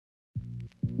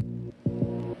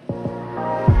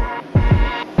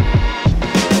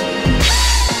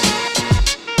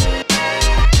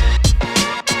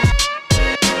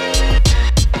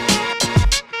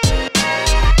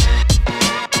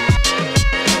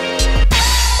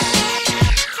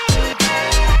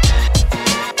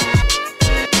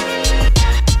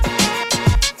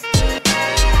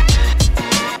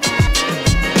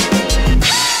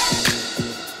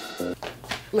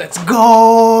Let's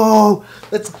go!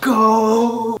 Let's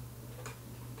go!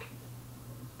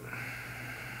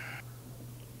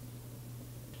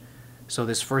 So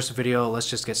this first video, let's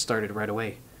just get started right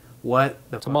away. What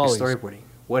the fuck is storyboarding?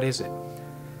 What is it?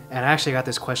 And I actually got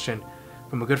this question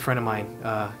from a good friend of mine,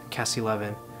 Cassie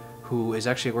Levin, who is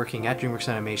actually working at DreamWorks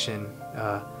Animation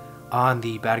on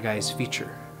the Bad Guys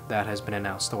feature that has been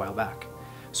announced a while back.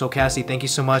 So Cassie, thank you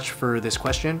so much for this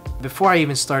question. Before I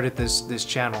even started this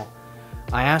channel,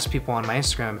 I asked people on my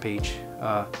Instagram page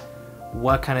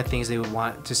what kind of things they would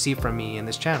want to see from me in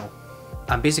this channel.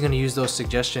 I'm basically going to use those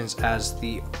suggestions as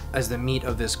the meat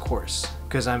of this course,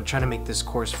 because I'm trying to make this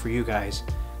course for you guys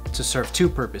to serve two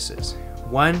purposes.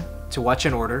 One, to watch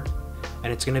in order,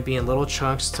 and it's going to be in little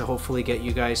chunks to hopefully get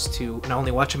you guys to not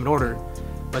only watch them in order,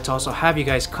 but to also have you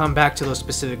guys come back to those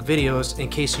specific videos in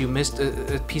case you missed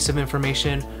a piece of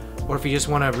information, or if you just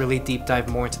want to really deep dive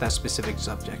more into that specific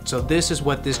subject. So this is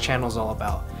what this channel is all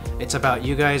about. It's about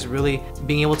you guys really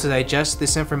being able to digest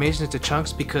this information into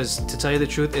chunks, because to tell you the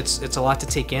truth, it's a lot to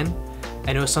take in,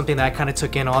 and it was something that I kind of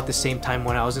took in all at the same time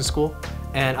when I was in school.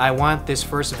 And I want this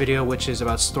first video, which is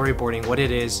about storyboarding, what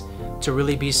it is, to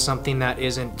really be something that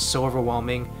isn't so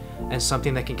overwhelming and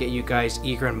something that can get you guys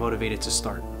eager and motivated to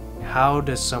start. How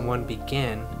does someone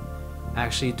begin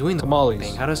actually doing the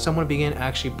thing? How does someone begin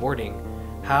actually boarding?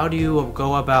 How do you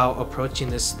go about approaching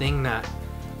this thing that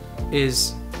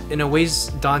is in a ways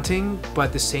daunting, but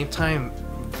at the same time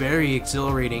very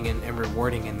exhilarating and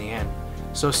rewarding in the end?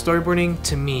 So storyboarding,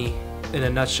 to me, in a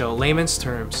nutshell, layman's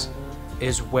terms,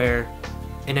 is where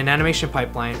in an animation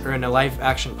pipeline or in a live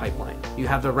action pipeline, you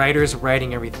have the writers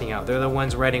writing everything out. They're the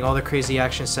ones writing all the crazy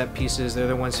action set pieces. They're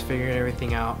the ones figuring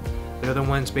everything out. They're the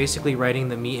ones basically writing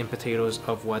the meat and potatoes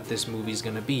of what this movie is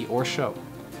going to be or show.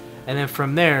 And then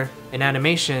from there, in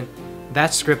animation,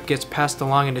 that script gets passed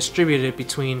along and distributed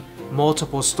between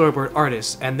multiple storyboard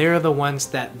artists, and they're the ones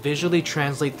that visually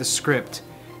translate the script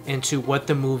into what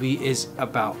the movie is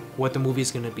about, what the movie is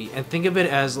going to be. And think of it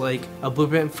as like a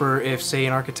blueprint for, if say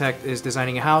an architect is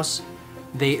designing a house,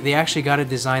 they actually got to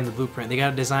design the blueprint. They got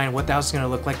to design what the house is going to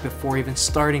look like before even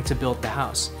starting to build the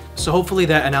house. So hopefully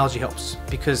that analogy helps,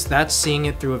 because that's seeing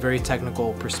it through a very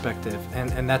technical perspective,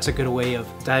 and that's a good way of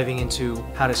diving into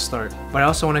how to start. But I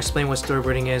also want to explain what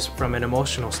storyboarding is from an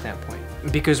emotional standpoint,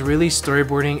 because really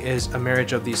storyboarding is a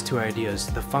marriage of these two ideas.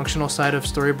 The functional side of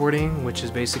storyboarding, which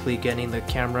is basically getting the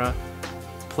camera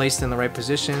placed in the right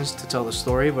positions to tell the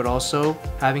story, but also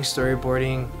having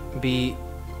storyboarding be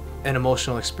an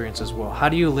emotional experience as well. How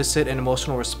do you elicit an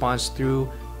emotional response through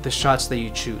the shots that you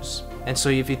choose? And so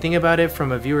if you think about it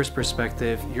from a viewer's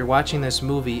perspective, you're watching this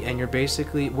movie and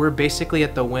we're basically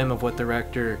at the whim of what the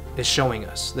director is showing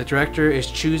us. The director is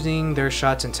choosing their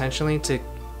shots intentionally to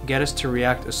get us to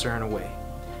react a certain way.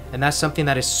 And that's something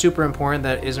that is super important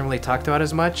that isn't really talked about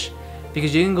as much,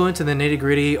 because you can go into the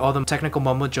nitty-gritty, all the technical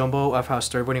mumbo-jumbo of how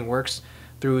storyboarding works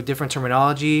through different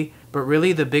terminology, but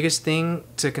really the biggest thing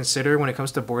to consider when it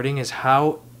comes to boarding is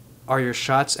how are your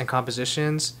shots and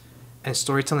compositions and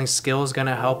storytelling skills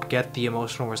gonna help get the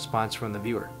emotional response from the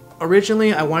viewer.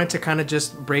 Originally, I wanted to kind of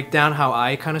just break down how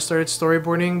I kind of started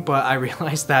storyboarding, but I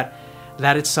realized that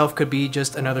itself could be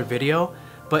just another video.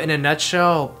 But in a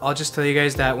nutshell, I'll just tell you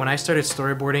guys that when I started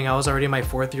storyboarding, I was already in my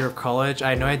 4th year of college. I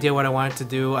had no idea what I wanted to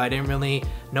do. I didn't really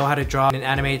know how to draw in an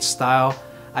animated style.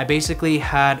 I basically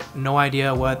had no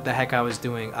idea what the heck I was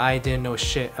doing. I didn't know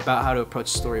shit about how to approach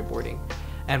storyboarding.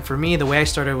 And for me, the way I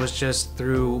started was just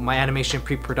through my animation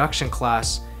pre-production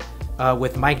class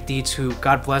with Mike Dietz, who,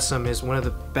 God bless him, is one of the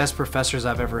best professors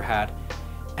I've ever had.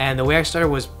 And the way I started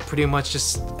was pretty much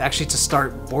just actually to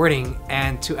start boarding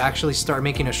and to actually start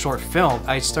making a short film.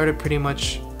 I started pretty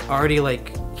much already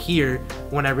like here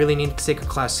when I really needed to take a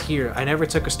class here. I never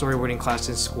took a storyboarding class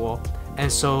in school. And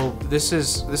so this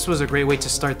was a great way to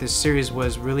start this series,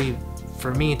 was really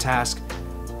for me to ask,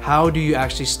 how do you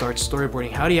actually start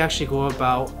storyboarding? How do you actually go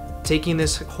about taking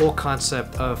this whole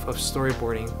concept of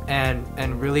storyboarding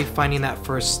and really finding that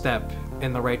first step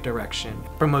in the right direction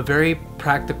from a very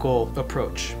practical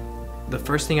approach? The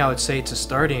first thing I would say to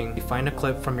starting, you find a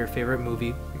clip from your favorite movie.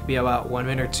 It could be about 1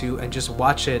 minute or 2, and just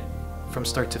watch it from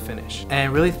start to finish.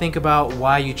 And really think about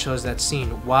why you chose that scene.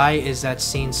 Why is that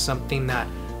scene something that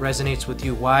resonates with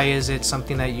you? Why is it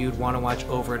something that you'd want to watch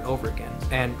over and over again?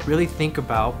 And really think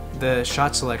about the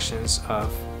shot selections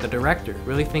of the director.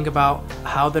 Really think about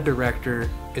how the director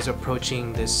is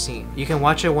approaching this scene. You can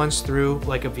watch it once through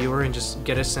like a viewer and just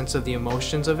get a sense of the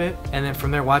emotions of it, and then from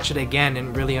there watch it again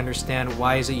and really understand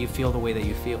why is it you feel the way that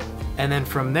you feel. And then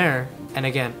from there, and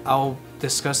again, I'll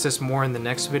discuss this more in the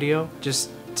next video, just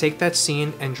take that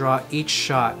scene and draw each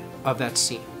shot of that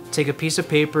scene. take a piece of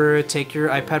paper, take your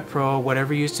iPad Pro,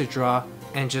 whatever you use to draw,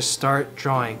 and just start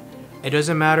drawing. It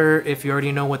doesn't matter if you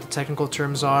already know what the technical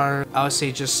terms are. I would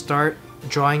say just start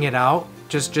drawing it out,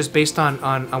 just based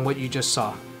on what you just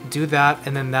saw. Do that,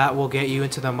 and then that will get you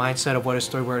into the mindset of what a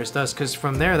storyboard artist does, because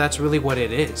from there, that's really what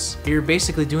it is. You're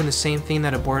basically doing the same thing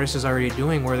that a board artist is already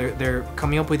doing, where they're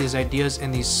coming up with these ideas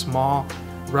in these small,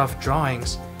 rough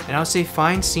drawings. And I would say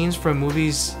find scenes from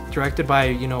movies directed by,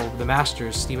 you know, the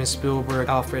masters, Steven Spielberg,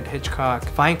 Alfred Hitchcock.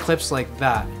 Find clips like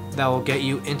that will get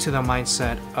you into the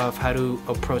mindset of how to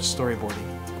approach storyboarding.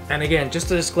 And again, just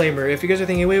a disclaimer, if you guys are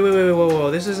thinking, wait, whoa,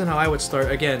 this isn't how I would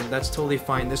start, again, that's totally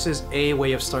fine. This is a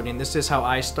way of starting. This is how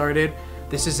I started.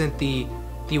 This isn't the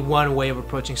one way of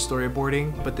approaching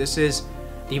storyboarding, but this is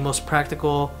the most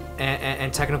practical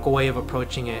and technical way of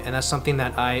approaching it. And that's something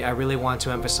that I really want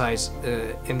to emphasize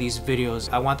in these videos.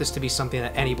 I want this to be something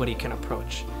that anybody can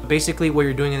approach. Basically, what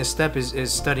you're doing in this step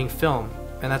is studying film,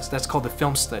 and that's called the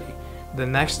film study. The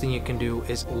next thing you can do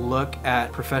is look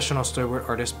at professional storyboard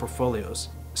artist portfolios.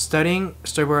 Studying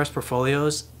storyboard artist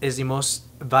portfolios is the most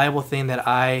valuable thing that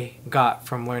I got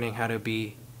from learning how to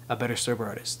be a better storyboard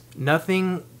artist.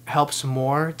 Nothing helps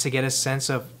more to get a sense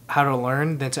of how to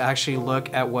learn than to actually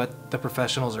look at what the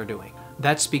professionals are doing.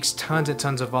 That speaks tons and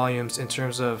tons of volumes in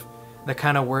terms of the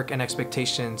kind of work and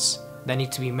expectations that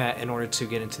need to be met in order to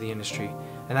get into the industry.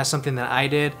 And that's something that I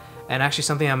did. And actually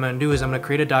something I'm going to do is I'm going to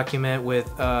create a document with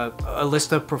a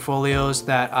list of portfolios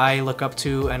that I look up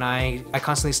to and I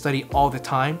constantly study all the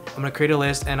time. I'm going to create a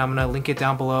list and I'm going to link it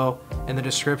down below in the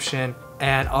description.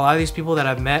 And a lot of these people that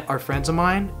I've met are friends of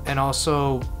mine and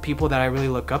also people that I really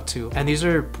look up to. And these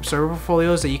are server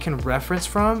portfolios that you can reference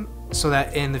from so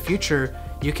that in the future,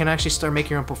 you can actually start making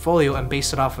your own portfolio and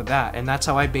base it off of that. And that's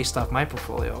how I based off my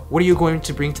portfolio. What are you going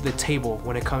to bring to the table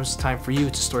when it comes time for you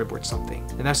to storyboard something?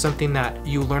 And that's something that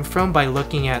you learn from by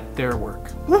looking at their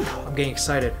work. I'm getting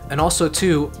excited. And also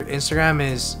too, Instagram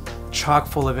is chock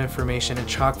full of information and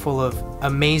chock full of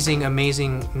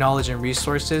amazing knowledge and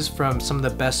resources from some of the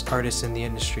best artists in the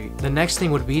industry. The next thing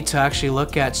would be to actually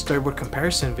look at storyboard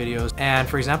comparison videos. And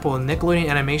for example, Nickelodeon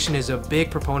Animation is a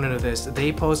big proponent of this.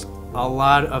 They post a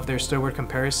lot of their storyboard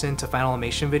comparison to Final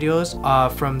Animation videos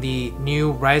from the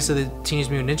new Rise of the Teenage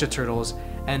Mutant Ninja Turtles,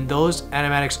 and those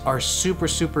animatics are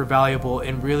super valuable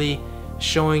in really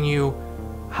showing you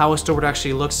how a storyboard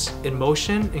actually looks in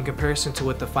motion in comparison to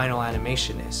what the final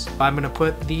animation is. I'm gonna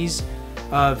put these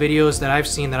videos that I've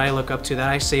seen that I look up to, that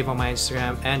I save on my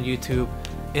Instagram and YouTube,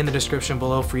 in the description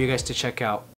below for you guys to check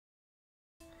out.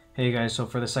 Hey guys, so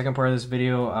for the second part of this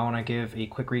video, I want to give a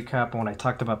quick recap on what I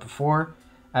talked about before,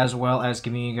 as well as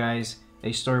giving you guys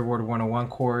a Storyboard 101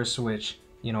 course, which,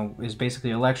 you know, is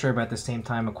basically a lecture, but at the same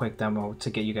time a quick demo to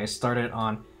get you guys started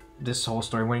on this whole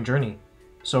storyboarding journey.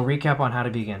 So recap on how to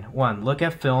begin. 1. Look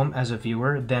at film as a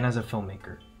viewer, then as a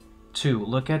filmmaker. 2.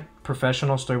 Look at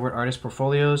professional storyboard artist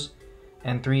portfolios.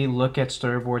 And 3. Look at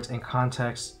storyboards in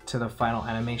context to the final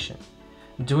animation.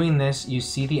 Doing this, you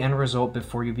see the end result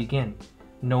before you begin.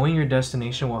 Knowing your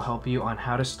destination will help you on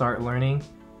how to start learning.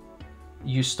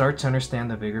 You start to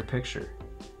understand the bigger picture.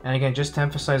 And again, just to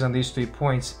emphasize on these 3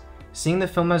 points, seeing the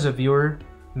film as a viewer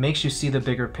makes you see the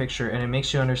bigger picture, and it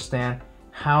makes you understand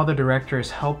how the director is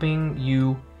helping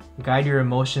you guide your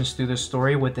emotions through the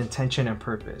story with intention and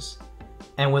purpose.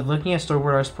 And with looking at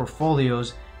storyboard artist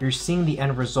portfolios, you're seeing the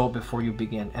end result before you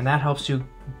begin, and that helps you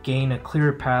gain a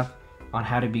clearer path on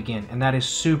how to begin. And that is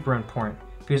super important,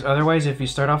 because otherwise, if you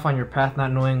start off on your path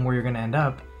not knowing where you're going to end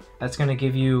up, that's going to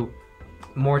give you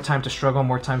more time to struggle,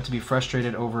 more time to be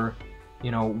frustrated over,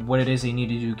 you know, what it is you need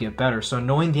to do to get better. So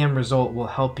knowing the end result will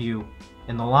help you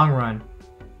in the long run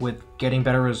with getting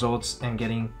better results and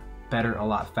getting better a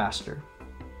lot faster.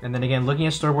 And then again, looking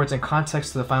at storyboards in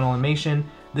context to the final animation,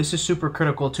 this is super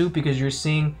critical too, because you're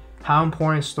seeing how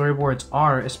important storyboards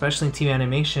are, especially in TV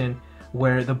animation,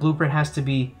 where the blueprint has to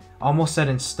be almost set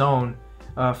in stone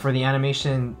for the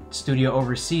animation studio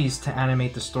overseas to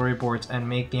animate the storyboards and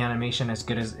make the animation as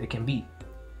good as it can be.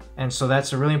 And so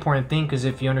that's a really important thing, because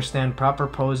if you understand proper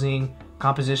posing,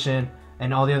 composition,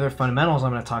 and all the other fundamentals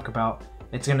I'm going to talk about,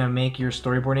 it's going to make your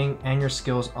storyboarding and your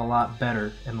skills a lot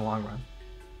better in the long run.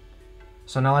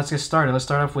 So now let's get started. Let's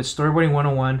start off with Storyboarding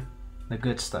 101, the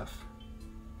good stuff.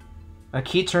 A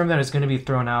key term that is going to be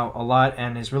thrown out a lot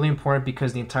and is really important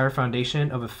because the entire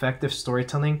foundation of effective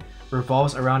storytelling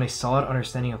revolves around a solid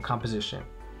understanding of composition.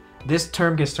 This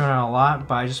term gets thrown out a lot,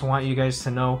 but I just want you guys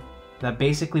to know that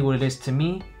basically what it is to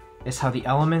me is how the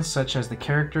elements such as the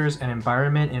characters and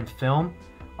environment in film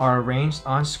are arranged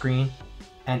on screen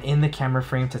and in the camera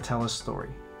frame to tell a story.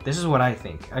 This is what I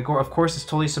think. Of course, it's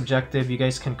totally subjective. You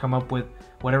guys can come up with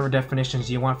whatever definitions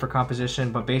you want for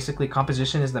composition, but basically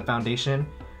composition is the foundation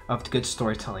of good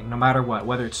storytelling, no matter what,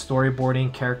 whether it's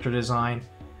storyboarding, character design,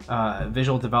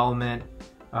 visual development,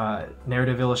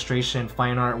 narrative illustration,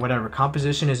 fine art, whatever.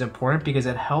 Composition is important because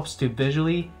it helps to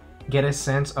visually get a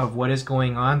sense of what is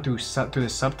going on through the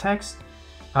subtext,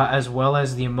 as well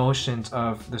as the emotions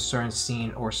of the certain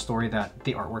scene or story that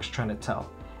the artwork's trying to tell.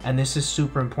 And this is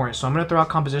super important. So I'm going to throw out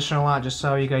composition a lot just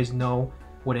so you guys know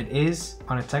what it is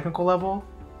on a technical level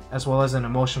as well as an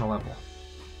emotional level.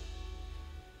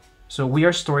 So we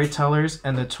are storytellers,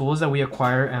 and the tools that we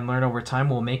acquire and learn over time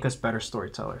will make us better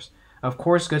storytellers. Of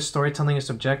course, good storytelling is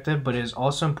subjective, but it is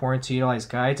also important to utilize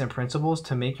guides and principles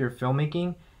to make your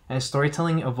filmmaking and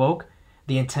storytelling evoke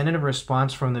the intended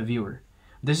response from the viewer.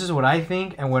 This is what I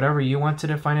think, and whatever you want to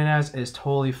define it as is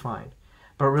totally fine.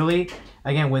 But really,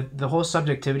 again, with the whole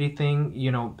subjectivity thing,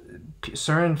 you know,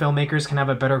 certain filmmakers can have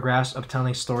a better grasp of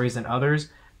telling stories than others,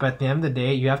 but at the end of the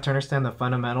day, you have to understand the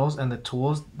fundamentals and the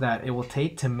tools that it will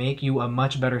take to make you a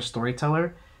much better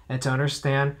storyteller and to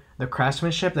understand the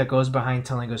craftsmanship that goes behind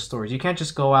telling good stories. You can't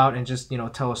just go out and just, you know,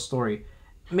 tell a story.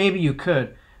 Maybe you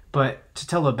could, but to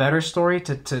tell a better story,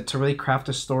 to really craft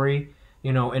a story,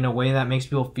 you know, in a way that makes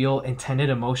people feel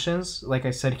intended emotions, like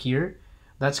I said here,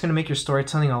 that's going to make your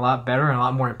storytelling a lot better and a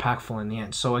lot more impactful in the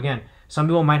end. So again, some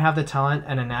people might have the talent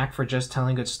and a knack for just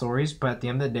telling good stories, but at the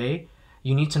end of the day,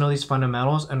 you need to know these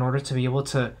fundamentals in order to be able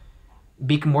to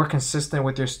be more consistent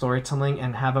with your storytelling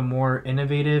and have a more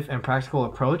innovative and practical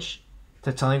approach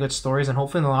to telling good stories, and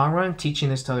hopefully in the long run, teaching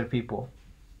this to other people.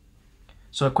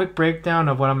 So a quick breakdown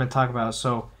of what I'm going to talk about.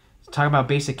 So talk about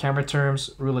basic camera terms,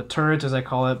 rule of thirds as I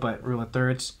call it, but rule of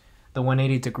thirds, the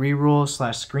 180-degree rule /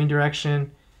 screen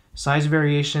direction, size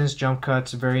variations, jump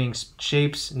cuts, varying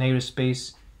shapes, negative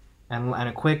space, and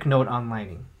a quick note on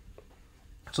lighting.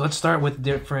 So let's start with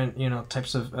different, you know,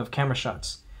 types of camera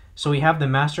shots. So we have the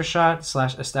master shot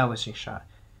 / establishing shot.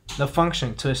 The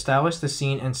function to establish the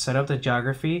scene and set up the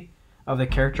geography of the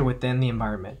character within the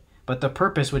environment. But the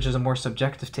purpose, which is a more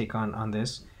subjective take on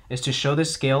this, is to show the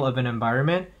scale of an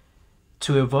environment,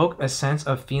 to evoke a sense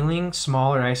of feeling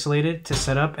small or isolated, to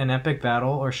set up an epic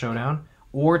battle or showdown,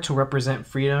 or to represent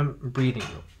freedom, breathing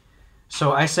room.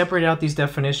 So I separated out these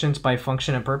definitions by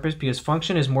function and purpose because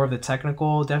function is more of the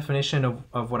technical definition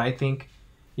of what I think,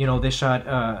 you know, this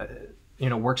shot, you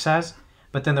know, works as.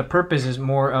 But then the purpose is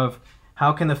more of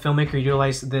how can the filmmaker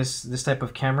utilize this type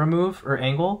of camera move or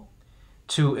angle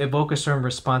to evoke a certain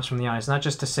response from the audience, not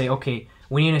just to say, okay,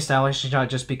 we need an establishing shot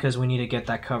just because we need to get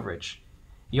that coverage.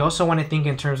 You also want to think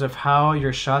in terms of how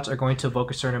your shots are going to evoke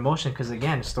a certain emotion, because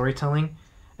again, storytelling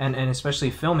and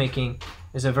especially filmmaking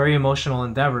is a very emotional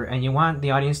endeavor, and you want the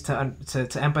audience to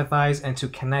empathize and to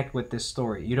connect with this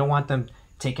story. You don't want them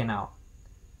taken out.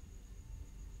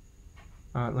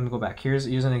 Let me go back. Here's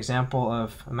an example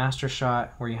of a master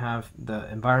shot where you have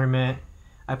the environment.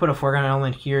 I put a foreground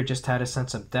element here just to add a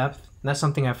sense of depth. And that's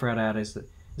something I forgot to add is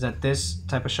that this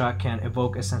type of shot can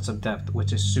evoke a sense of depth,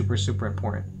 which is super, super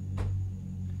important.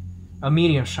 A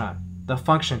medium shot. The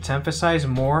function to emphasize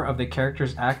more of the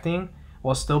character's acting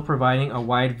while still providing a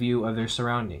wide view of their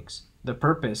surroundings. The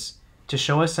purpose to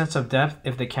show a sense of depth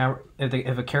if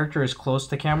a character is close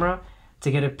to camera, to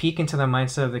get a peek into the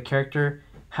mindset of the character,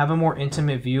 have a more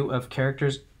intimate view of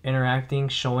characters interacting,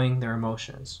 showing their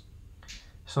emotions.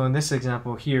 So in this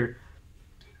example here,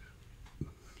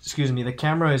 excuse me, the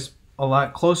camera is a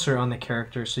lot closer on the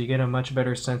character, so you get a much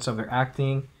better sense of their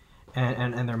acting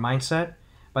and their mindset.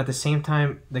 But at the same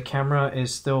time, the camera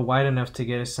is still wide enough to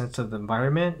get a sense of the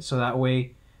environment, so that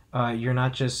way you're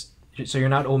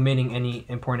not omitting any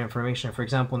important information. For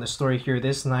example, in the story here,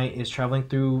 this knight is traveling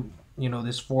through, you know,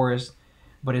 this forest,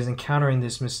 but is encountering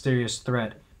this mysterious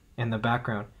threat in the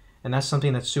background. And that's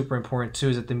something that's super important too,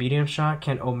 is that the medium shot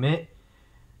can omit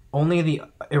only the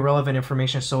irrelevant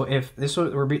information. So if this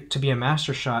were to be a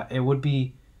master shot, it would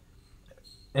be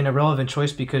an irrelevant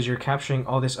choice because you're capturing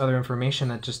all this other information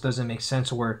that just doesn't make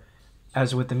sense, where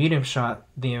as with the medium shot,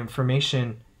 the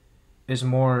information is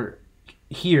more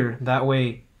here. That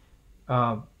way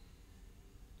the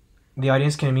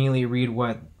audience can immediately read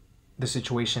what the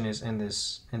situation is in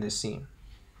this scene.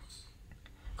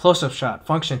 Close-up shot.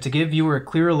 Function to give viewer a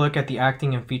clearer look at the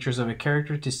acting and features of a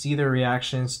character, to see their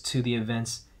reactions to the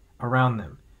events around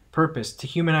them. Purpose to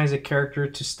humanize a character,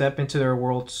 to step into their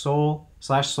world soul,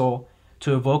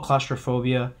 to evoke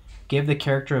claustrophobia, give the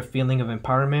character a feeling of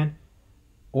empowerment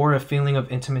or a feeling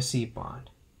of intimacy bond.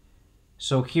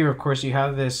 So here, of course, you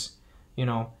have this, you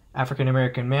know,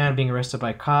 African-American man being arrested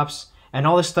by cops, and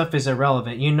all this stuff is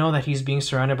irrelevant. You know that he's being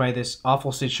surrounded by this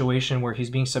awful situation where he's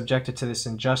being subjected to this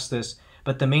injustice,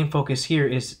 But the main focus here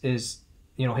is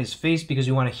you know, his face, because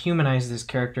you want to humanize this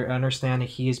character and understand that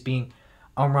he is being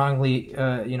wrongly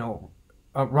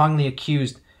wrongly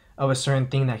accused of a certain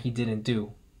thing that he didn't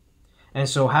do. And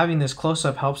so having this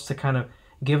close-up helps to kind of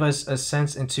give us a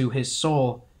sense into his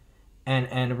soul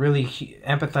and really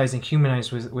empathize and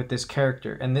humanize with this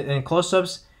character. And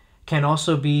close-ups can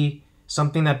also be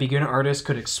something that beginner artists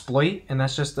could exploit, and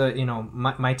that's just you know,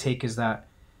 my take is that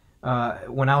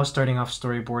when I was starting off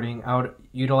storyboarding, I would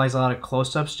utilize a lot of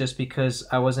close-ups just because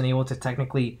I wasn't able to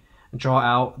technically draw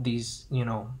out these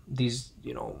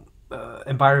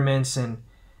environments, and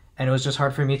it was just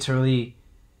hard for me to really,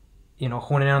 you know,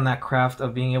 hone in on that craft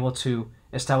of being able to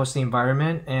establish the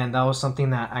environment, and that was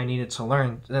something that I needed to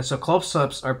learn. And so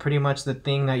close-ups are pretty much the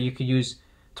thing that you could use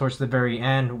towards the very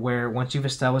end, where once you've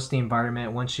established the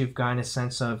environment, once you've gotten a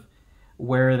sense of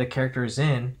where the character is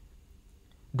in,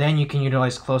 then you can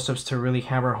utilize close-ups to really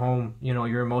hammer home, you know,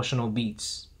 your emotional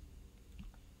beats.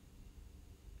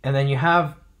 And then you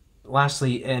have,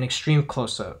 lastly, an extreme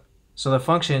close-up. So the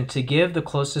function to give the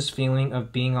closest feeling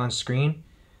of being on screen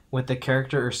with the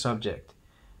character or subject.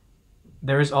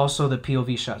 There is also the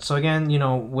POV shot. So again, you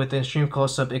know, with the extreme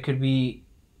close-up, it could be,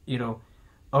 you know,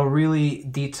 a really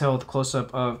detailed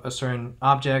close-up of a certain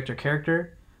object or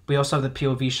character. We also have the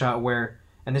POV shot where,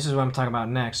 and this is what I'm talking about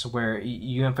next, where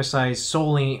you emphasize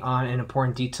solely on an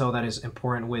important detail that is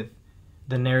important with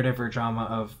the narrative or drama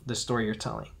of the story you're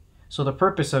telling. So the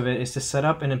purpose of it is to set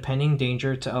up an impending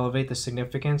danger to elevate the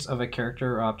significance of a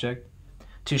character or object,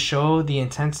 to show the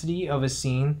intensity of a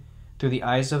scene through the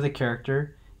eyes of the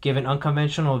character, give an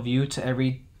unconventional view to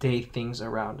everyday things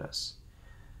around us.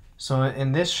 So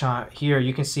in this shot here,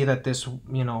 you can see that this,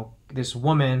 you know, this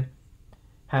woman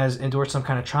has endured some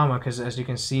kind of trauma, because as you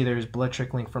can see, there's blood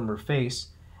trickling from her face.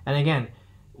 And again,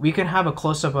 we can have a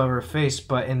close-up of her face,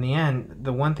 but in the end,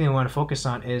 the one thing I want to focus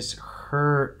on is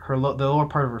the lower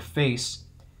part of her face,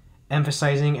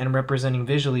 emphasizing and representing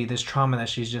visually this trauma that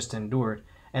she's just endured.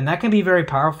 And that can be very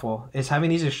powerful. It's having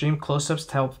these extreme close-ups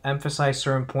to help emphasize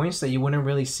certain points that you wouldn't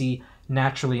really see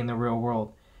naturally in the real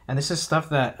world. And this is stuff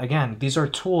that, again, these are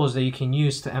tools that you can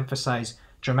use to emphasize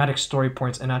dramatic story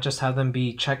points and not just have them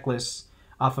be checklists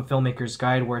off a filmmaker's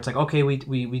guide where it's like, okay,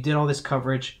 we did all this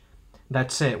coverage,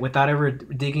 that's it, without ever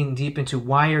digging deep into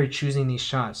why are you choosing these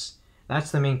shots.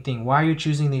 That's the main thing. Why are you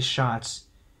choosing these shots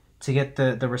to get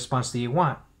the response that you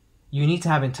want? You need to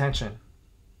have intention.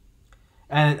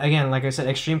 And again, like I said,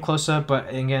 extreme close-up, but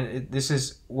again, this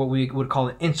is what we would call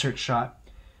an insert shot.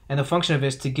 And the function of it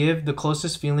is to give the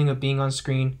closest feeling of being on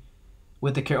screen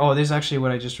with the character. Oh, this is actually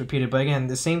what I just repeated. But again,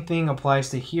 the same thing applies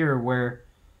to here, where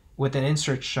with an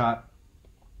insert shot,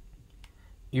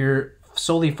 you're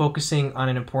solely focusing on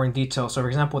an important detail. So for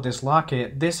example, this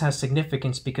locket, this has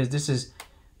significance because this is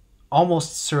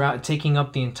almost taking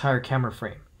up the entire camera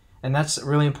frame. And that's a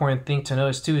really important thing to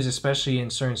notice too, is especially in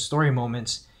certain story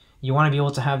moments, you want to be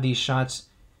able to have these shots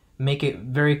make it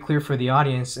very clear for the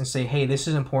audience and say, hey, this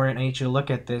is important, I need you to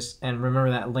look at this and remember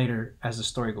that later as the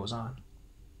story goes on.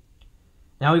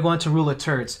 Now we go on to rule of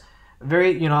thirds.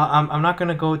 Very, you know, I'm not going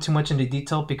to go too much into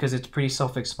detail because it's pretty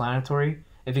self-explanatory.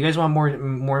 If you guys want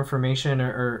more information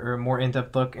or more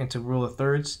in-depth look into rule of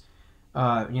thirds,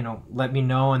 you know, let me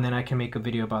know and then I can make a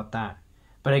video about that.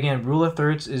 But again, rule of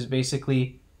thirds is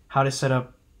basically how to set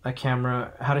up a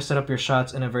camera, how to set up your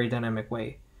shots in a very dynamic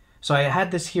way. So I had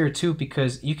this here too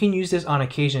because you can use this on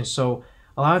occasion. So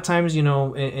a lot of times, you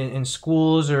know, in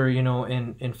schools or, you know,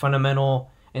 in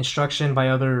fundamental instruction by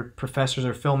other professors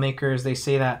or filmmakers, they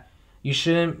say that you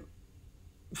shouldn't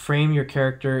frame your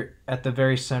character at the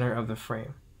very center of the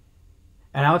frame.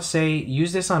 And I would say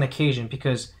use this on occasion,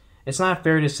 because it's not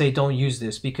fair to say don't use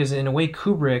this, because in a way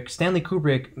Stanley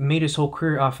Kubrick made his whole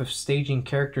career off of staging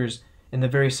characters in the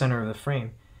very center of the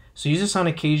frame. So use this on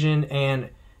occasion, and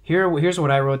here's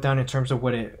what I wrote down in terms of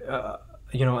what it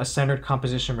you know, a centered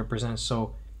composition represents.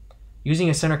 So using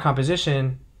a centered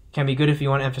composition can be good if you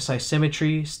want to emphasize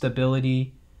symmetry,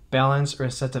 stability, balance, or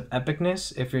a sense of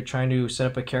epicness if you're trying to set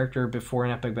up a character before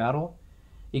an epic battle.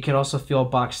 It could also feel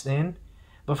boxed in,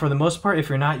 but for the most part, if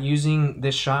you're not using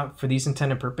this shot for these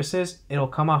intended purposes, it'll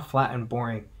come off flat and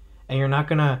boring, and you're not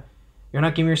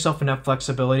giving yourself enough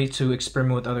flexibility to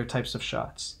experiment with other types of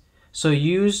shots. So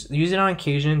use it on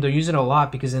occasion. Don't use it a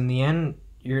lot, because in the end,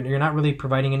 you're not really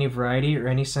providing any variety or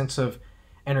any sense of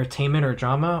entertainment or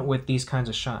drama with these kinds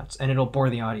of shots, and it'll bore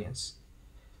the audience.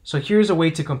 So here's a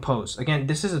way to compose. Again,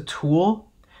 this is a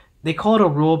tool. They call it a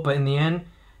rule, but in the end,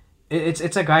 it's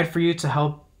a guide for you to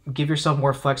help give yourself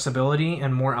more flexibility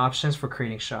and more options for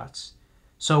creating shots.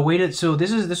 So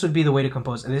this would be the way to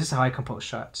compose, and this is how I compose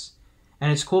shots.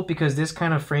 And it's cool because this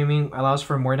kind of framing allows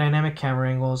for more dynamic camera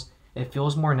angles It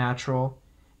feels more natural.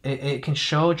 It can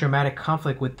show dramatic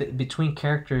conflict between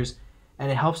characters,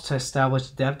 and it helps to establish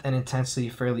depth and intensity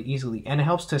fairly easily. And it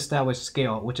helps to establish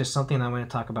scale, which is something I'm going to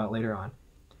talk about later on.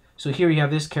 So here you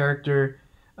have this character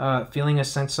feeling a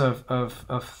sense of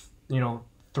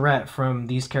threat from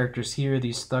these characters here,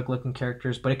 these thug-looking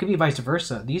characters, but it could be vice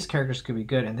versa. These characters could be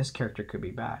good, and this character could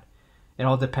be bad. It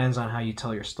all depends on how you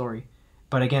tell your story.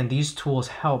 But again, these tools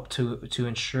help to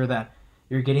ensure that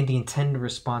you're getting the intended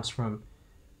response from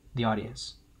the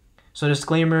audience. So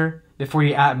disclaimer, before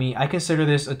you at me, I consider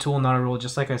this a tool, not a rule.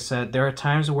 Just like I said, there are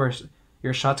times where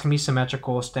your shots can be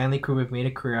symmetrical. Stanley Kubrick made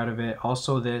a career out of it.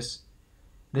 Also this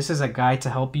is a guide to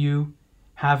help you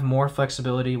have more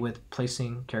flexibility with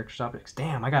placing characters' objects.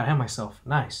 Damn, I got ahead of myself.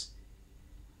 Nice.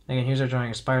 Again, here's our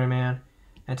drawing of Spider-Man.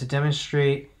 And to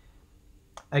demonstrate,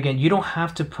 again, you don't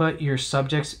have to put your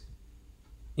subjects,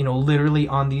 literally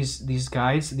on these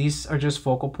guides. These are just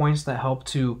focal points that help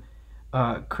to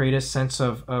create a sense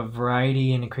of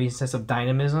variety and create a sense of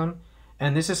dynamism.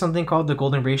 And this is something called the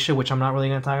golden ratio, which I'm not really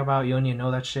going to talk about. You don't need to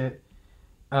know that shit.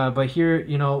 But here,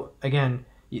 again,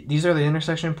 these are the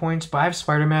intersection points, but I have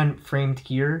Spider-Man framed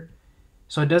here.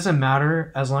 So it doesn't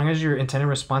matter as long as your intended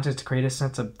response is to create a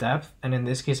sense of depth. And in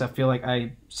this case, I feel like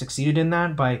I succeeded in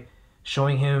that by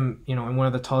showing him, in one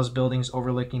of the tallest buildings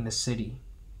overlooking the city.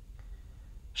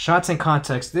 Shots and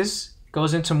context. This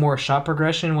goes into more shot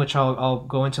progression, which I'll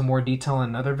go into more detail in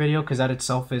another video, because that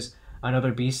itself is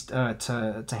another beast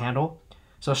to handle.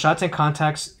 So shots and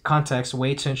context,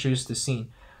 way to introduce the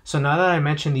scene. So now that I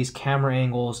mentioned these camera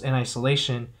angles in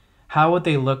isolation, how would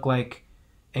they look like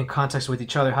in context with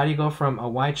each other? How do you go from a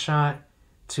wide shot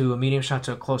to a medium shot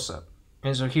to a close-up?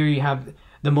 And so here you have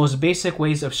the most basic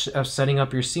ways of setting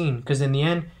up your scene, because in the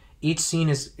end, each scene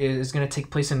is going to take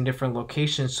place in a different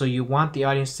location, so you want the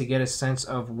audience to get a sense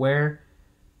of where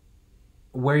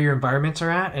your environments are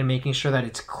at, and making sure that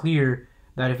it's clear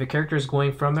that if a character is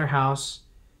going from their house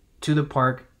to the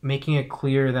park, making it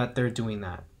clear that they're doing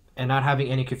that and not having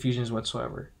any confusions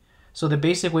whatsoever. So the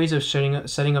basic ways of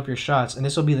setting up your shots, and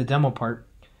this will be the demo part.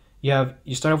 You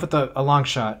start off with a long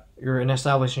shot, you're an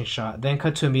establishing shot, then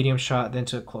cut to a medium shot, then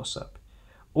to a close-up.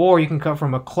 Or you can cut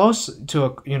from a close to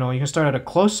a, you can start at a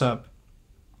close-up,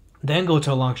 then go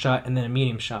to a long shot, and then a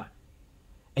medium shot.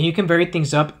 And you can vary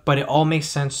things up, but it all makes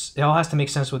sense. It all has to make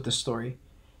sense with the story.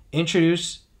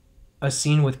 Introduce a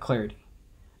scene with clarity.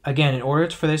 Again, in order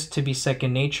for this to be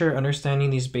second nature, understanding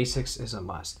these basics is a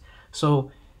must.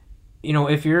 So,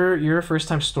 if you're a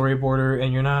first-time storyboarder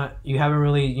and you haven't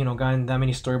really, gotten that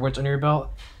many storyboards under your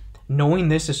belt, knowing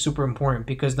this is super important,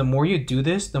 because the more you do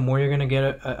this, the more you're going to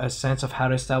get a sense of how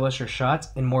to establish your shots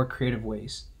in more creative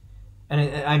ways.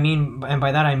 And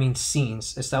by that I mean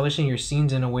scenes, establishing your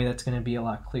scenes in a way that's going to be a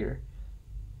lot clearer.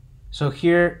 So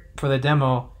here for the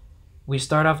demo, we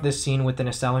start off this scene with an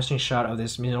establishing shot of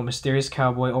this, mysterious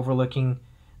cowboy overlooking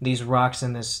these rocks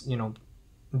in this,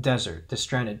 desert, this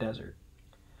stranded desert.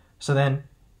 So then,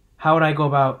 how would I go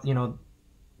about,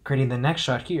 creating the next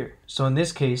shot here? So in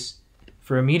this case,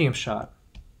 for a medium shot,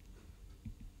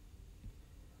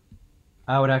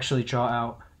 I would actually draw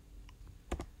out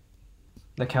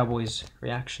the cowboy's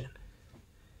reaction.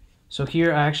 So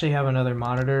here I actually have another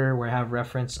monitor where I have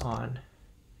reference on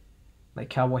like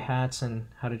cowboy hats and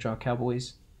how to draw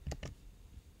cowboys.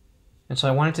 And so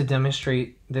I wanted to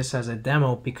demonstrate this as a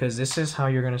demo, because this is how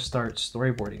you're going to start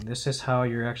storyboarding. This is how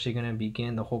you're actually going to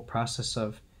begin the whole process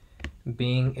of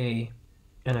being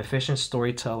an efficient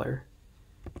storyteller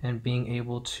and being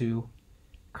able to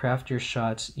craft your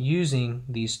shots using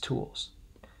these tools.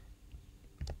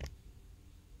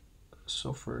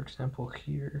 So for example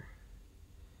here,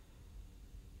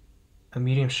 a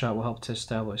medium shot will help to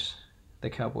establish the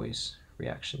cowboy's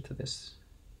reaction to this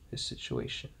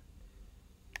situation.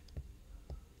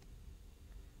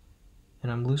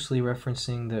 And I'm loosely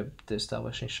referencing the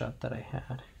establishing shot that I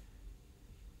had.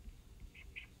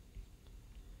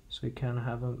 So we kind of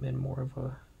have him in more of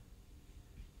a,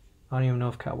 I don't even know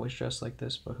if cowboys dress like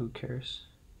this, but who cares?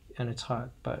 And it's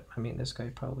hot, but this guy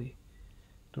probably,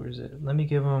 where is it? Let me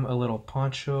give him a little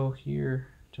poncho here,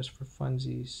 just for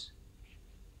funsies.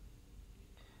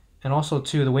 And also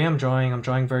too, the way I'm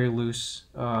drawing very loose.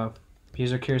 If you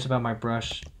guys are curious about my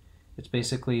brush, it's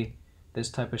basically this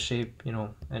type of shape,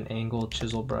 an angled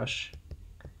chisel brush.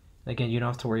 Again, you don't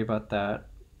have to worry about that.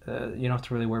 You don't have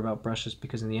to really worry about brushes,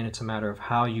 because in the end it's a matter of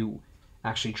how you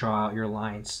actually draw out your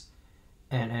lines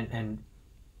and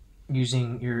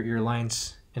using your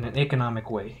lines in an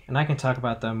economic way. And I can talk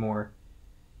about that more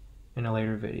in a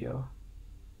later video.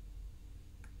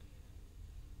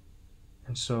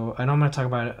 And so I know I'm going to talk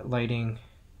about lighting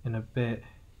in a bit,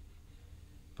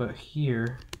 but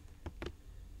here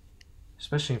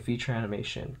especially in feature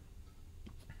animation,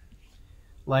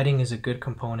 lighting is a good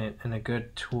component and a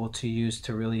good tool to use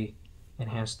to really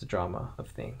enhance the drama of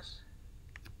things.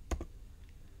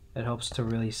 It helps to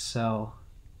really sell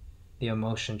the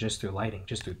emotion just through lighting,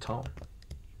 just through tone.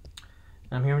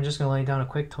 And here I'm just gonna lay down a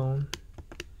quick tone,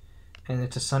 and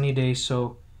it's a sunny day,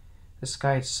 so the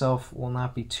sky itself will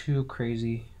not be too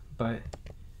crazy, but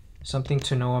something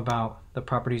to know about the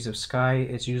properties of sky,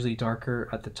 it's usually darker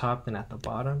at the top than at the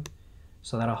bottom,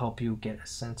 so that'll help you get a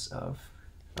sense of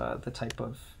the type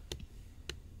of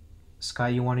sky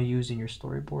you want to use in your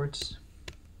storyboards.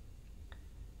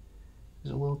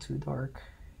 It's a little too dark.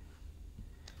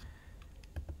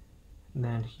 And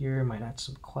then here I might add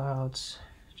some clouds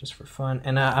just for fun.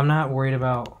 And I'm not worried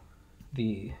about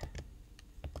the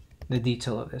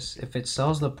detail of this. If it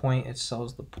sells the point, it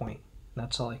sells the point.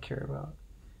 That's all I care about.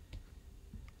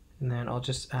 And then I'll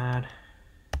just add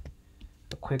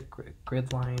a quick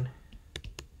grid line.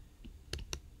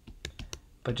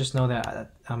 But just know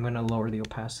that I'm going to lower the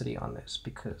opacity on this,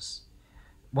 because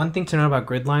one thing to know about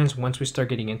grid lines, once we start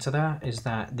getting into that, is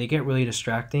that they get really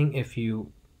distracting if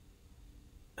you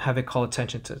have it call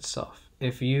attention to itself.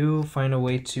 If you find a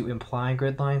way to imply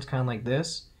grid lines kind of like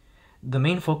this, the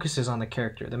main focus is on the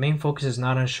character. The main focus is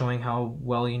not on showing how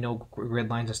well you know grid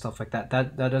lines and stuff like that.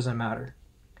 That doesn't matter.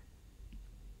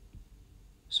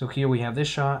 So here we have this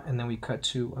shot, and then we cut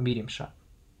to a medium shot.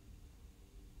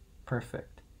 Perfect.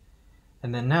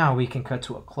 And then now we can cut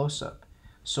to a close-up.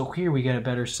 So here we get a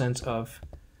better sense of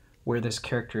where this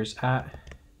character is at.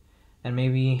 And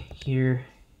maybe here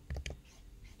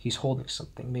he's holding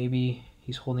something. Maybe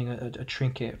he's holding a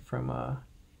trinket from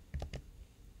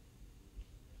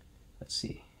let's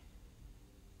see.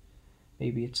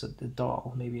 Maybe it's a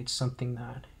doll. Maybe it's something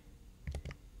that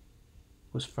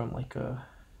was from like a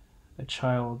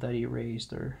child that he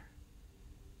raised, or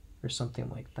something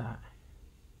like that.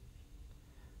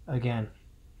 Again,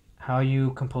 how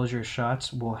you compose your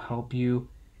shots will help you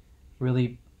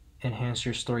really enhance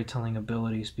your storytelling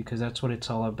abilities, because that's what it's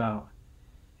all about.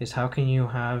 Is how can you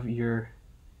have your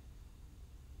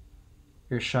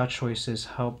shot choices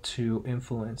help to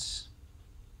influence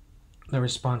the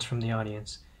response from the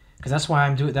audience. Because that's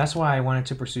why I wanted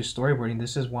to pursue storyboarding.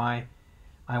 This is why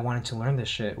I wanted to learn this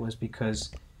shit, was because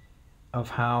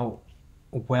of how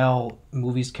well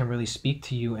movies can really speak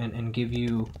to you and give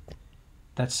you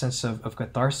that sense of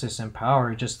catharsis and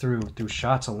power just through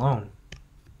shots alone.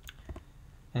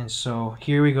 And so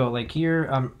here we go. Like here,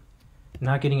 I'm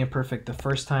not getting it perfect the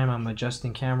first time. I'm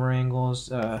adjusting camera angles.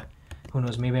 Who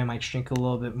knows, maybe I might shrink a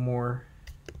little bit more.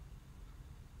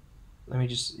 Let me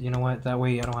just, you know what, that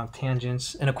way I don't have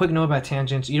tangents. And a quick note about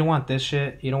tangents, you don't want this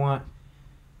shit. You don't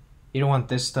want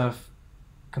this stuff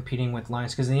competing with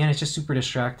lines, because in the end it's just super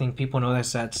distracting. People know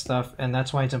that's that stuff, and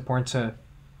that's why it's important to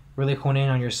really hone in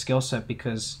on your skill set,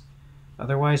 because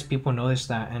otherwise people notice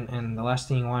that, and the last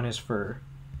thing you want is for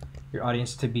your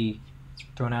audience to be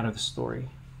thrown out of the story.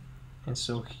 And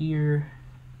so here,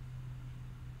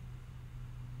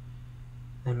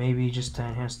 and maybe just to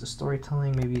enhance the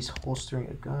storytelling, maybe he's holstering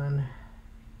a gun.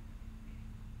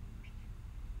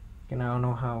 And I don't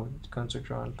know how guns are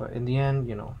drawn, but in the end,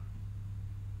 you know,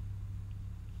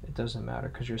 it doesn't matter,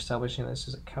 because you're establishing this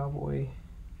as a cowboy.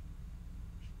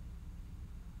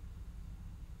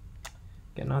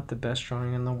 Again, not the best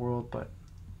drawing in the world, but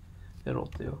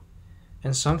it'll do.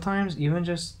 And sometimes even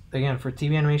just, again, for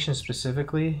TV animation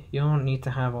specifically, you don't need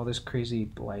to have all this crazy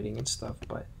lighting and stuff,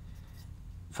 but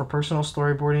for personal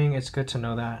storyboarding, it's good to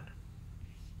know that.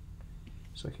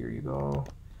 So here you go.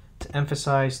 To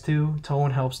emphasize too,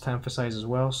 tone helps to emphasize as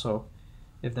well. So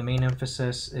if the main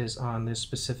emphasis is on this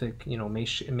specific, you know,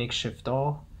 makeshift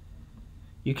doll,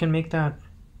 you can make that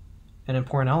an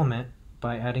important element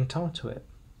by adding tone to it.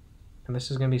 And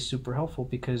this is going to be super helpful,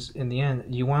 because in the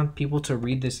end, you want people to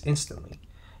read this instantly.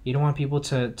 You don't want people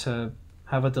to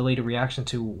have a delayed reaction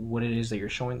to what it is that you're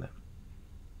showing them.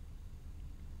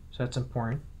 So that's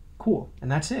important. Cool.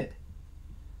 And that's it.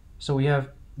 So we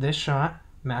have this shot,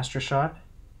 master shot,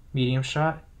 medium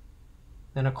shot,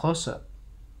 then a close-up.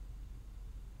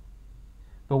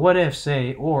 But what if,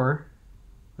 say, or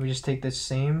let me just take this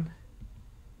same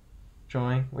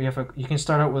drawing. You can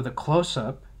start out with a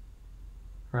close-up,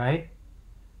 right?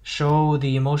 Show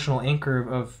the emotional anchor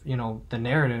of, you know, the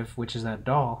narrative, which is that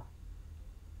doll.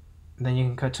 And then you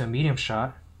can cut to a medium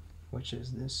shot, which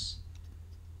is this.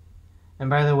 And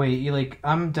by the way,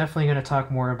 I'm definitely going to talk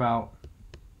more about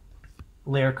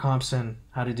layer comps and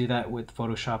how to do that with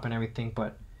Photoshop and everything,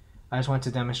 but I just want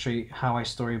to demonstrate how I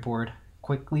storyboard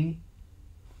quickly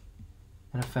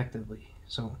and effectively.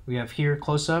 So we have here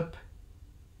close-up,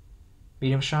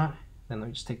 medium shot, then let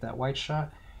me just take that white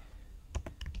shot.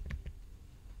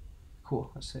 cool.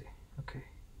 Let's see. Okay.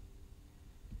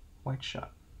 Wide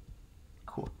shot.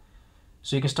 Cool.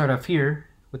 So you can start off here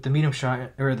with the medium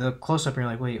shot or the close-up, and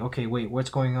you're like, wait, what's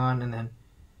going on? And then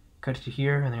cut to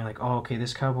here, and then you're like, oh, okay,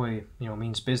 this cowboy,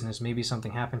 means business. Maybe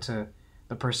something happened to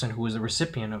the person who was the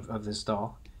recipient of this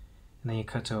doll. And then you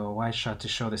cut to a wide shot to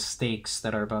show the stakes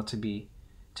that are about to be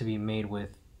made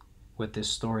with this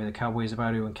story. The cowboy is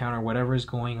about to encounter whatever is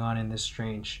going on in this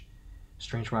strange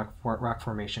rock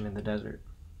formation in the desert.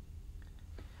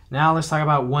 Now let's talk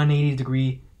about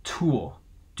 180-degree tool.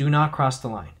 Do not cross the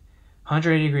line.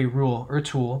 180-degree rule or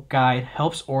tool guide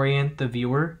helps orient the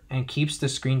viewer and keeps the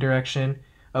screen direction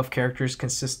of characters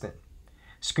consistent.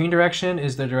 Screen direction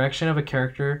is the direction of a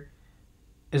character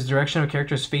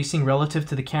is facing relative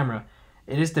to the camera.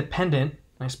 It is dependent,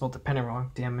 I spelled dependent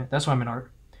wrong, damn it, that's why I'm in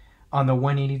art, on the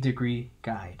 180-degree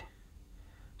guide.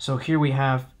 So here we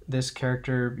have this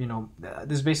character,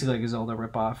 this is basically like a Zelda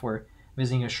ripoff. We're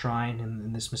visiting a shrine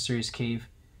in this mysterious cave.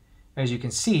 As you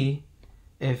can see,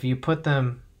 if you put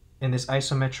them in this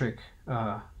isometric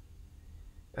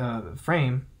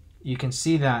frame, you can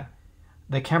see that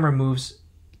the camera moves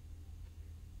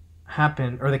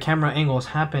happen, or the camera angles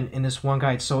happen in this one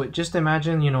guide. So just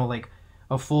imagine, like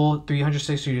a full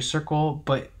 360-degree circle,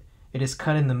 but it is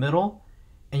cut in the middle,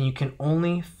 and you can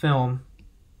only film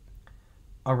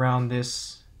around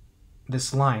this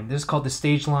line. This is called the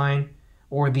stage line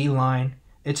or the line.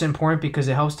 It's important because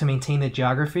it helps to maintain the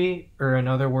geography, or in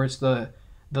other words, the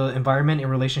environment in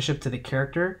relationship to the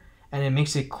character, and it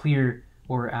makes it clear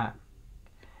where we're at.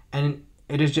 And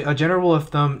it is a general rule of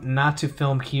thumb not to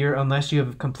film here unless you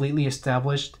have completely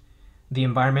established the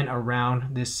environment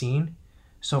around this scene.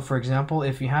 So for example,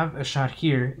 if you have a shot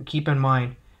here, keep in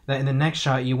mind that in the next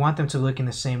shot you want them to look in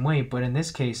the same way, but in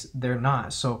this case they're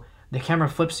not. So the camera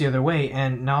flips the other way,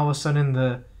 and now all of a sudden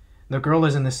the girl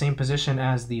is in the same position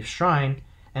as the shrine,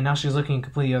 and now she's looking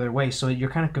completely the other way. So you're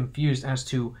kind of confused as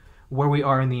to where we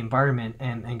are in the environment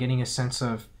and getting a sense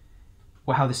of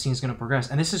how the scene is going to progress.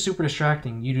 And this is super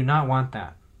distracting. You do not want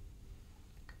that.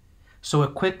 So a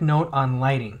quick note on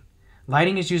lighting.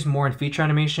 Lighting is used more in feature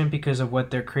animation because of what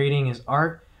they're creating is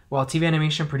art, while TV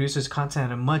animation produces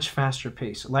content at a much faster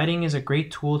pace. Lighting is a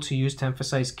great tool to use to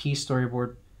emphasize key story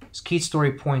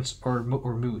points or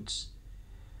moods.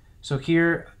 So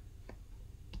here,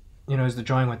 is the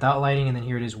drawing without lighting, and then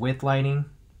here it is with lighting.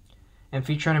 And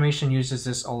feature animation uses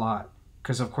this a lot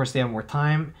because, of course, they have more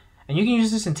time. And you can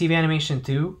use this in TV animation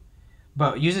too,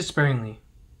 but use it sparingly.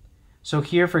 So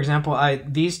here, for example,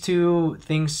 these two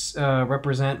things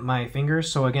represent my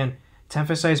fingers. So again, to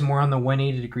emphasize more on the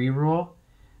 180-degree rule,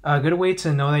 a good way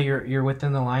to know that you're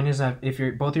within the line is that if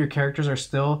both of your characters are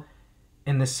still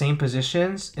in the same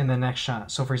positions in the next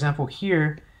shot. So for example,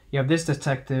 here you have this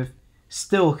detective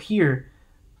still here,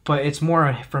 but it's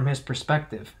more from his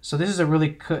perspective. So this is a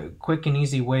really quick and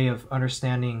easy way of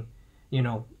understanding,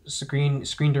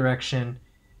 screen direction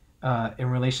in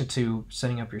relation to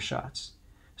setting up your shots.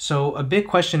 So a big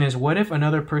question is, what if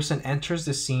another person enters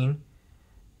the scene?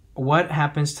 What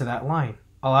happens to that line?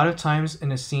 A lot of times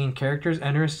in a scene, characters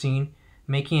enter a scene,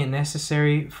 making it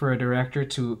necessary for a director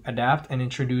to adapt and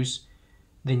introduce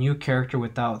the new character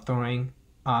without throwing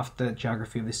off the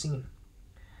geography of the scene.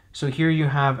 So here you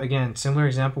have, again,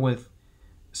 similar setup with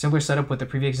the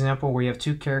previous example where you have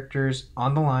two characters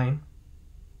on the line.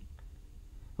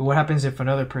 But what happens if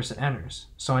another person enters?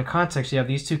 So in context, you have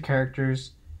these two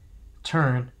characters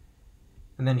turn,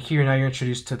 and then here now you're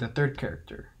introduced to the third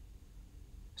character.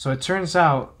 So it turns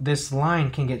out this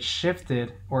line can get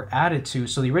shifted or added to,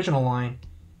 so the original line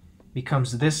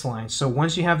becomes this line. So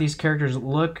once you have these characters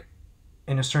look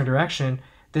in a certain direction,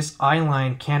 this eye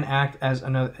line can act as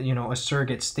another, a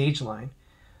surrogate stage line.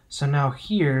 So now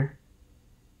here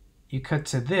you cut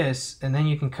to this, and then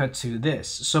you can cut to this.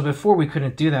 So before we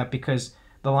couldn't do that because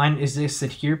the line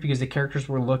existed here because the characters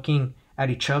were looking at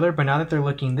each other, but now that they're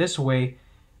looking this way,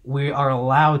 we are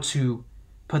allowed to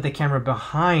put the camera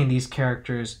behind these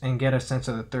characters and get a sense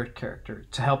of the third character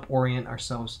to help orient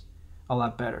ourselves a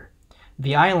lot better.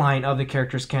 The eye line of the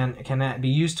characters can be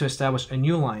used to establish a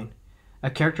new line.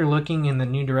 A character looking in the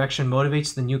new direction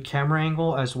motivates the new camera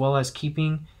angle as well as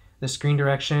keeping the screen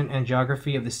direction and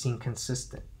geography of the scene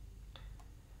consistent.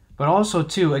 But also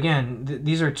too, again,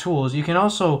 these are tools. You can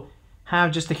also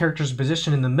have just the character's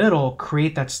position in the middle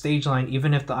create that stage line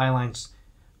even if the eye lines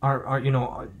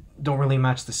don't really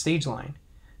match the stage line.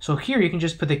 So here you can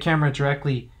just put the camera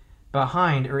directly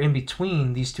behind or in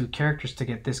between these two characters to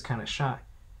get this kind of shot.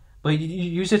 But you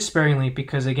use it sparingly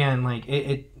because again, like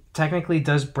it technically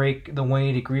does break the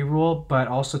 180-degree rule, but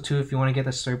also too, if you want to get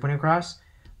the story point across,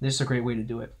 this is a great way to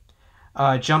do it.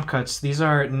 Jump cuts. These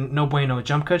are no bueno.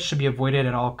 Jump cuts should be avoided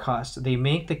at all costs. They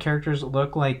make the characters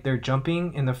look like they're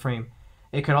jumping in the frame.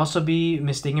 It could also be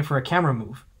mistaken for a camera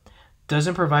move.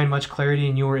 Doesn't provide much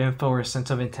clarity, newer info, or a sense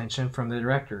of intention from the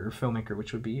director or filmmaker,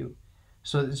 which would be you.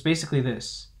 So it's basically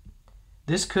this.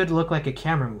 This could look like a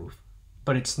camera move,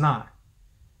 but it's not.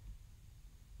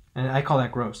 And I call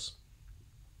that gross.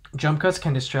 Jump cuts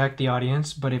can distract the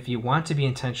audience, but if you want to be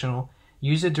intentional,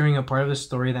 use it during a part of the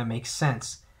story that makes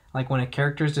sense, like when a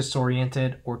character is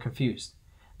disoriented or confused.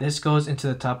 This goes into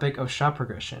the topic of shot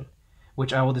progression,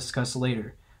 which I will discuss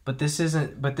later. But this is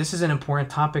an important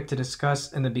topic to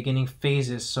discuss in the beginning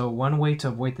phases, so one way to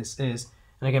avoid this is,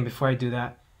 and again, before I do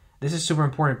that, this is super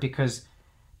important because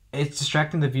it's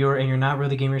distracting the viewer and you're not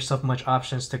really giving yourself much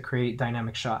options to create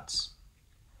dynamic shots.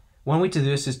 One way to do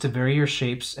this is to vary your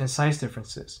shapes and size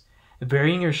differences.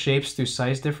 Varying your shapes through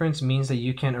size difference means that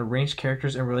you can arrange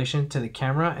characters in relation to the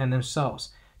camera and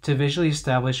themselves to visually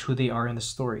establish who they are in the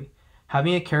story.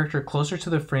 Having a character closer to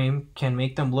the frame can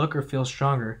make them look or feel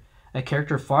stronger. A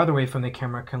character farther away from the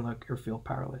camera can look or feel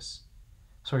powerless.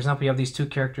 So for example, you have these two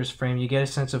characters framed, you get a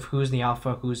sense of who's the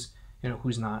alpha, who's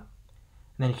not.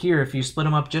 And then here, if you split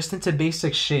them up just into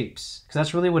basic shapes, because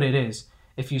that's really what it is.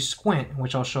 If you squint,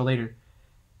 which I'll show later,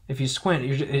 if you squint,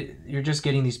 you're just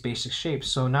getting these basic shapes.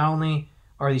 So not only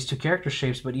are these two character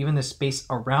shapes, but even the space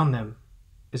around them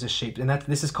is a shape. And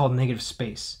this is called negative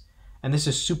space. And this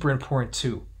is super important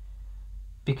too.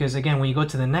 Because again, when you go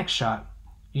to the next shot,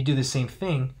 you do the same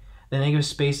thing. The negative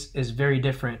space is very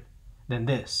different than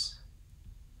this.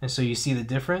 And so you see the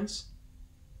difference.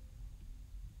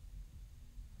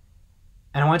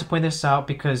 And I want to point this out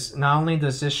because not only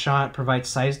does this shot provide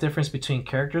size difference between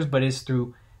characters, but it's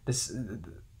through the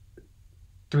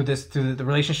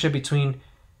relationship between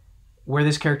where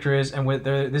this character is and where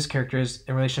this character is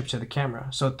in relationship to the camera.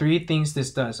 So 3 things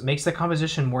this does: makes the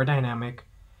composition more dynamic,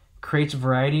 creates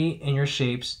variety in your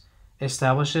shapes,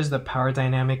 establishes the power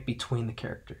dynamic between the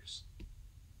characters.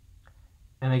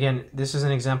 And again, this is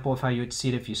an example of how you would see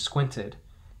it if you squinted.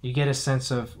 You get a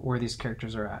sense of where these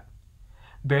characters are at.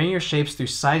 Varying your shapes through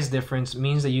size difference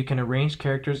means that you can arrange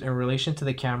characters in relation to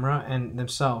the camera and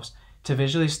themselves to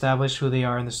visually establish who they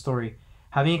are in the story.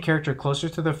 Having a character closer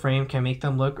to the frame can make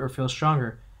them look or feel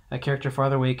stronger. A character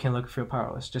farther away can look or feel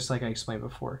powerless, just like I explained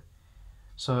before.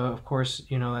 So of course,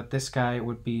 you know that this guy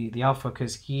would be the alpha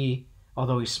because he,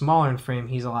 although he's smaller in frame,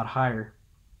 he's a lot higher.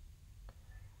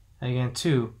 Again,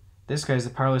 too, this guy's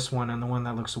the powerless one and the one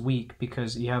that looks weak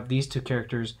because you have these two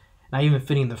characters not even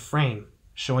fitting the frame,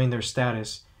 showing their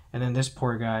status, and then this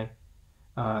poor guy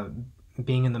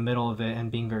being in the middle of it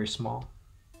and being very small.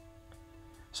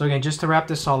 So again, just to wrap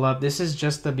this all up, this is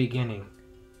just the beginning.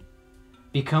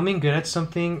 Becoming good at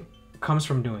something comes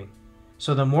from doing.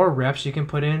 So the more reps you can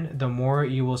put in, the more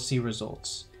you will see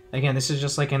results. Again, this is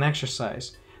just like an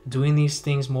exercise. Doing these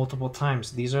things multiple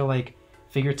times. These are like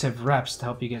figurative reps to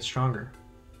help you get stronger.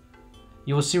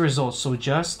 You will see results, so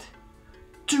just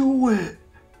do it.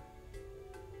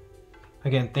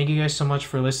 Again, thank you guys so much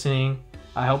for listening.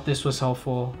 I hope this was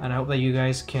helpful, and I hope that you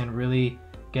guys can really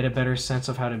get a better sense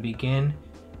of how to begin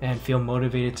and feel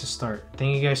motivated to start.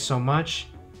 Thank you guys so much,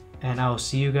 and I will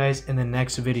see you guys in the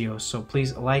next video. So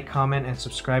please like, comment, and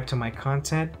subscribe to my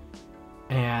content,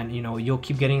 and you'll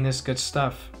keep getting this good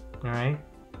stuff. All right,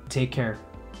 take care.